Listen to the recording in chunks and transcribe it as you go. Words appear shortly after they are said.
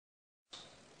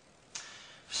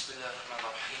الله الرحمن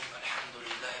الرحيم الحمد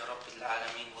لله رب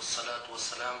العالمين والصلاة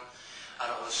والسلام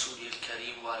على رسوله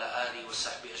الكريم وعلى آله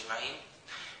وصحبه أجمعين.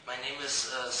 My name is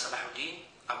Salahuddin,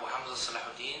 Abu Hamza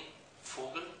Salahuddin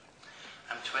Vogel.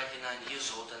 I'm 29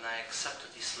 years old and I accepted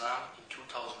Islam in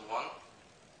 2001,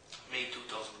 May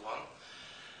 2001.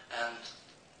 And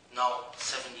now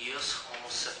 7 years,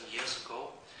 almost 7 years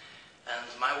ago. And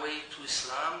my way to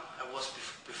Islam,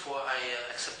 before I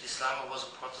accepted Islam, I was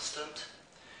a Protestant.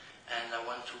 And I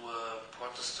went to a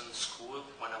Protestant school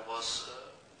when I was a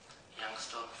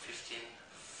youngster, 15,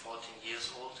 14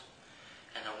 years old.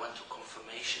 And I went to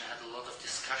confirmation. I had a lot of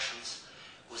discussions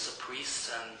with the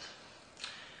priests, and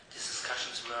these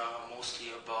discussions were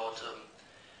mostly about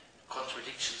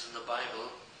contradictions in the Bible.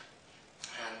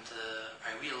 And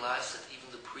I realized that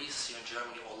even the priests here in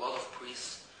Germany, or a lot of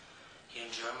priests here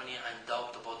in Germany, are in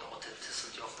doubt about the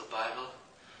authenticity of the Bible.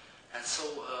 And so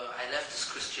I left this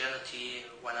Christianity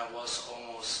when I was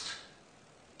almost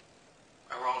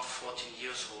around 14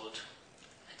 years old.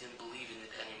 I didn't believe in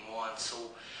it anymore, and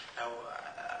so I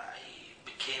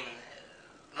became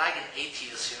like an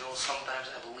atheist, you know.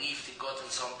 Sometimes I believed in God, and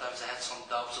sometimes I had some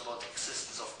doubts about the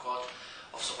existence of God,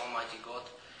 of the Almighty God.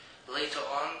 Later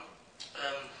on,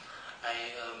 I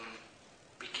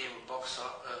became a boxer,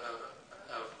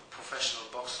 a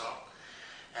professional boxer.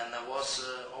 And I was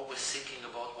always thinking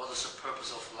about what is the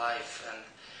purpose of life, and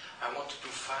I want to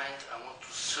find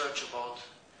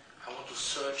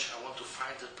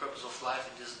the purpose of life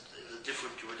in the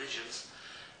different religions.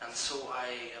 And so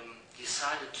I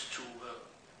decided to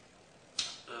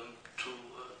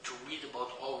read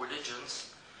about all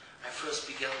religions. I first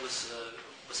began with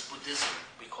Buddhism,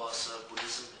 because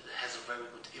Buddhism has a very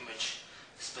good image,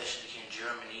 especially here in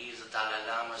Germany. The Dalai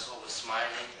Lama is always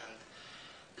smiling, and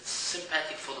it's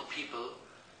sympathetic for the people.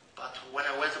 But when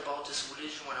I read about this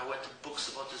religion, when I read the books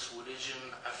about this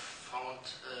religion, I found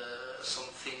some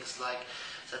things like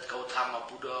that Gautama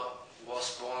Buddha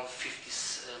was born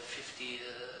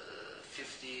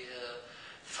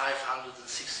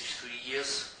 563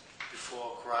 years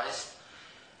before Christ,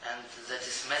 and that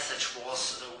his message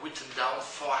was written down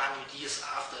 400 years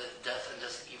after his death, and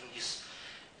that even his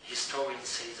historians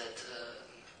say that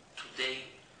today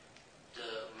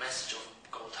the message of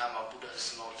Gautama Buddha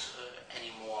is not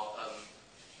anymore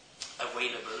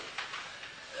available.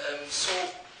 So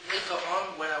later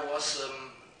on, when I was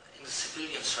in the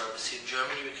civilian service here in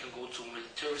Germany, we can go to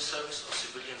military service or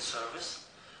civilian service.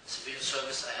 Civilian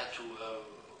service, I had to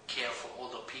care for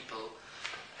older people,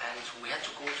 and we had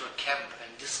to go to a camp.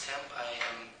 And this camp, I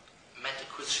met a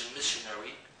Christian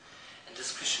missionary, and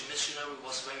this Christian missionary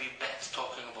was very bad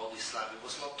talking about Islam. He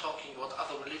was not talking about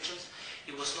other religions.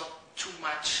 He was not too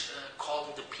much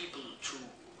calling the people to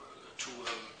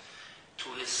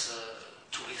his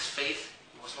faith.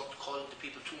 He was not calling the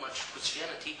people too much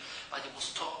Christianity, but he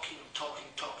was talking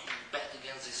bad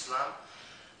against Islam.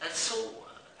 And so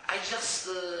I just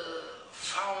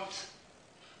found,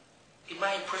 in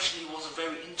my impression, he was a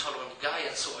very intolerant guy,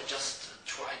 and so I just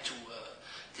tried to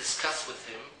discuss with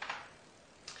him,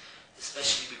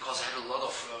 especially because I had a lot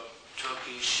of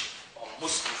Turkish or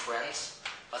Muslim friends,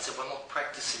 but they were not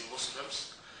practicing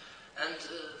Muslims. And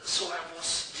so I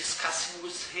was discussing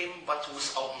with him, but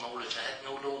without knowledge. I had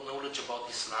no knowledge about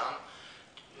Islam.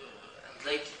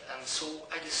 And so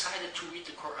I decided to read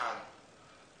the Quran,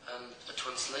 and a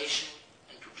translation,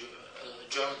 a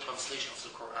German translation of the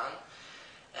Quran.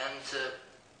 And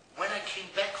when I came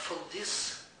back from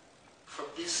this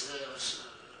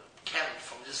camp,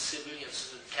 from this civilian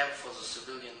camp for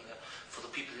the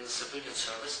people in the civilian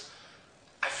service,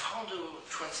 I found a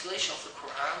translation of the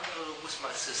Quran with my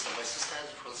sister. My sister had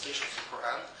a translation of the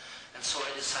Quran, and so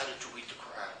I decided to read the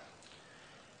Quran.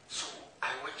 So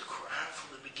I read the Quran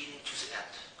from the beginning to the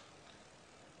end.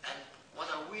 And what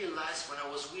I realized when I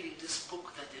was reading this book,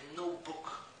 that in no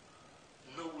book,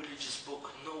 no religious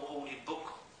book, no holy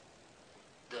book,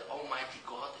 the Almighty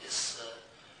God is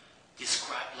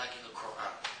described like in the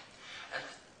Quran. And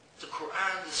the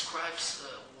Quran describes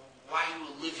why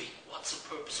you're living, what's the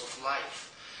purpose of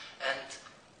life, and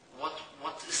what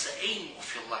is the aim of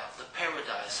your life, the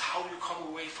paradise, how you come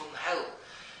away from hell.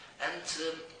 And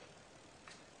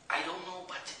I don't know,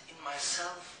 but in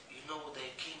myself, you know, there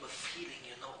came a feeling,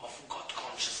 you know, of God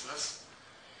consciousness.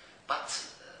 But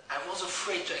I was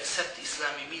afraid to accept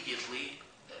Islam immediately,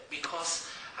 because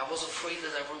I was afraid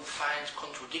that I will find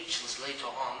contradictions later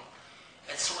on.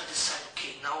 And so I decided,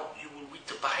 okay, now you will read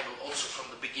the Bible also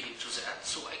from the beginning to the end.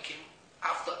 So I came,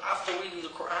 after reading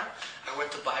the Quran, I read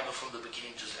the Bible from the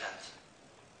beginning to the end.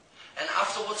 And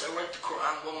afterwards I read the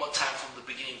Quran one more time from the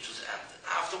beginning to the end. And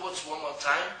afterwards one more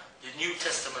time, the New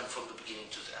Testament from the beginning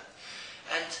to the end.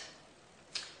 And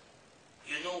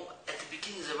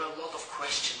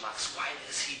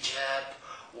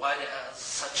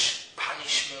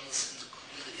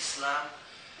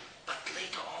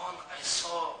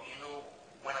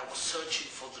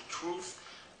searching for the truth,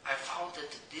 I found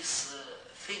that these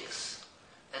things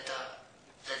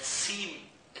that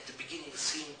seem at the beginning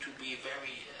to be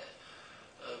very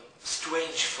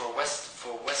strange for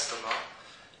Westerner,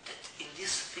 that in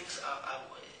these things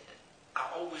are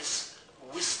always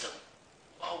wisdom,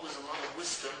 always a lot of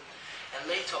wisdom. And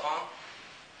later on,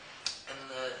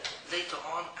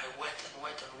 I went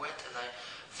and I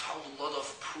found a lot of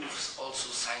proofs,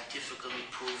 also scientifically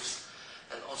proofs,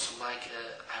 and also like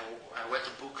I read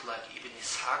a book like Ibn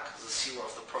Ishaq, the Seerah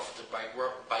of the Prophet, the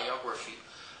biography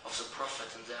of the Prophet,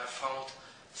 and there I found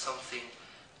something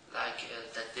like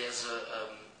that there's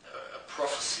a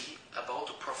prophecy about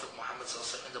the Prophet Muhammad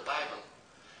in the Bible.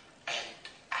 And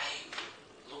I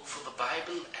looked for the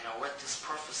Bible and I read this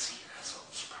prophecy and I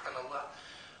thought, subhanallah,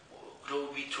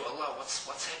 glory be to Allah, what's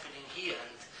happening here?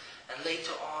 And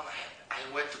later on I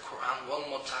read the Quran one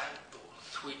more time,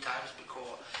 3 times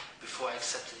before I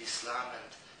accepted Islam, and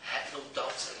had no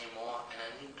doubts anymore, and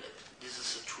I knew that this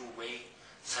is a true way,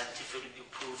 scientifically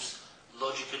proves,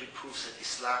 logically proves that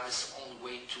Islam is the only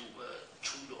way to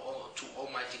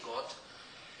Almighty God,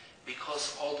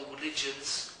 because all the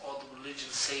religions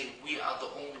say we are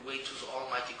the only way to the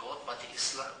Almighty God, but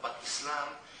Islam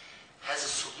has a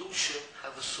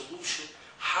solution.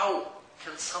 How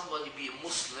can somebody be a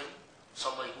Muslim,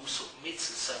 somebody who submits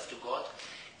himself to God,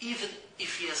 even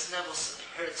if he has never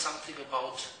heard something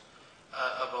about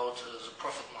the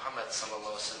Prophet Muhammad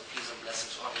sallallahu alaihi wasallam, peace and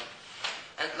blessings on him?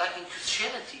 And like in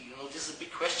Christianity, you know, this is a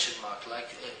big question mark.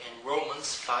 Like in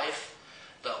Romans 5,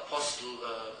 the Apostle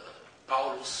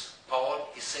Paul,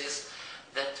 he says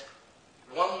that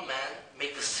one man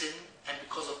make a sin, and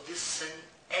because of this sin,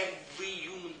 every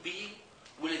human being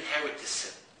will inherit this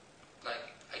sin.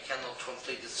 Like, I cannot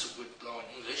translate this so good now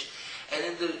in English. And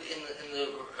in the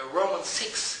Romans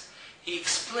 6, he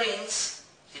explains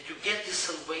that you get this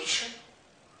salvation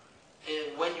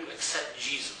when you accept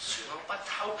Jesus, you know. But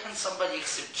how can somebody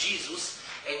accept Jesus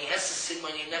and he has a sin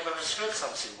when he never has heard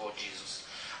something about Jesus?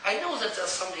 I know that there are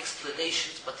some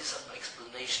explanations, but these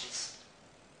explanations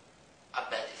are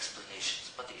bad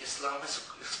explanations. But Islam has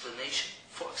an explanation.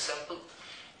 For example,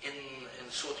 in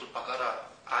Surah Al-Baqarah,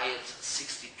 ayat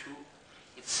 62,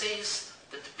 it says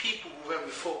that the people who were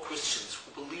before Christians,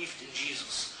 who believed in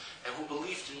Jesus and who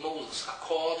believed in Moses,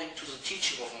 according to the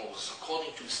teaching of Moses,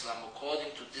 according to Islam, according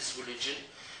to this religion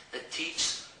that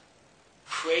teaches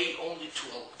pray only to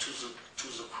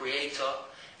the Creator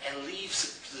and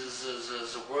leaves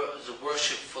the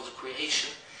worship for the creation,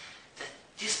 that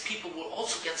these people will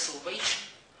also get salvation.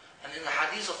 And in the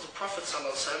hadith of the Prophet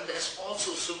ﷺ, there's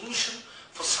also a solution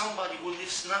for somebody who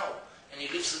lives now, and he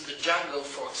lives in the jungle,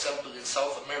 for example, in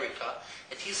South America,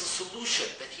 that he has a solution,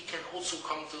 that he can also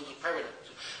come to the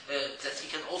paradise, that he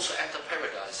can also enter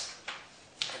paradise.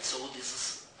 And so this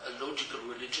is a logical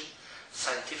religion,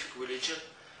 scientific religion,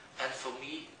 and for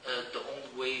me, the only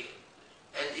way,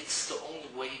 and it's the only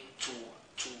way to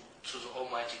the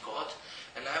Almighty God.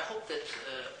 And I hope that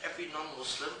every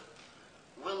non-Muslim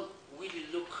will really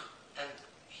look, and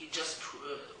he just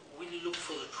really look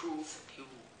for the truth. He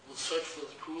will search for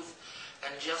the truth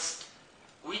and just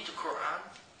read the Quran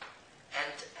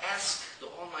and ask the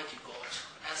Almighty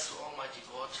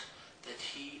God that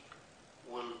He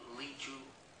will lead you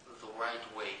the right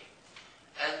way.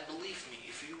 And believe me,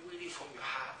 if you really from your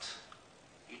heart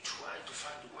you try to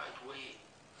find the right way,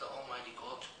 the Almighty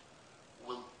God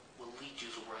will lead you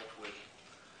the right way.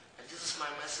 And this is my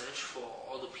message for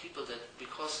all the people, that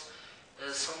because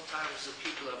sometimes the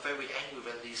people are very angry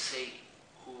when they say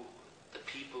the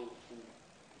people who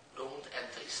don't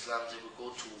enter Islam, they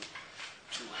will go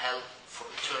to hell for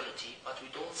eternity. But we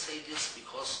don't say this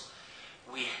because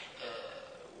we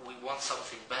want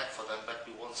something bad for them, but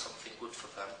we want something good for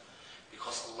them.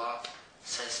 Because Allah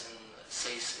says in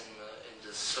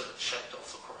the 3rd chapter of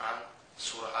the Quran,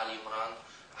 Surah Imran,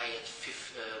 ayat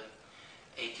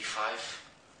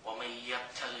 85, وَمَنْ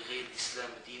يَبْتَغِ غَيْرَ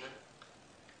الْإِسْلَامِ دِينًا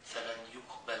فَلَنْ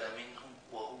يُقْبَلَ مِنْهُ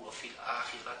وَهُوَ فِي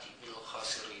الْآخِرَةِ مِنَ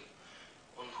الْخَاسِرِينَ.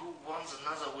 And who wants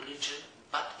another religion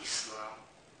but Islam,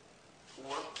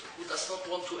 who does not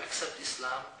want to accept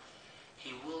Islam,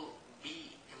 he will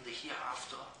be in the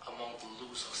hereafter among the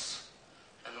losers.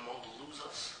 And among the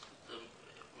losers,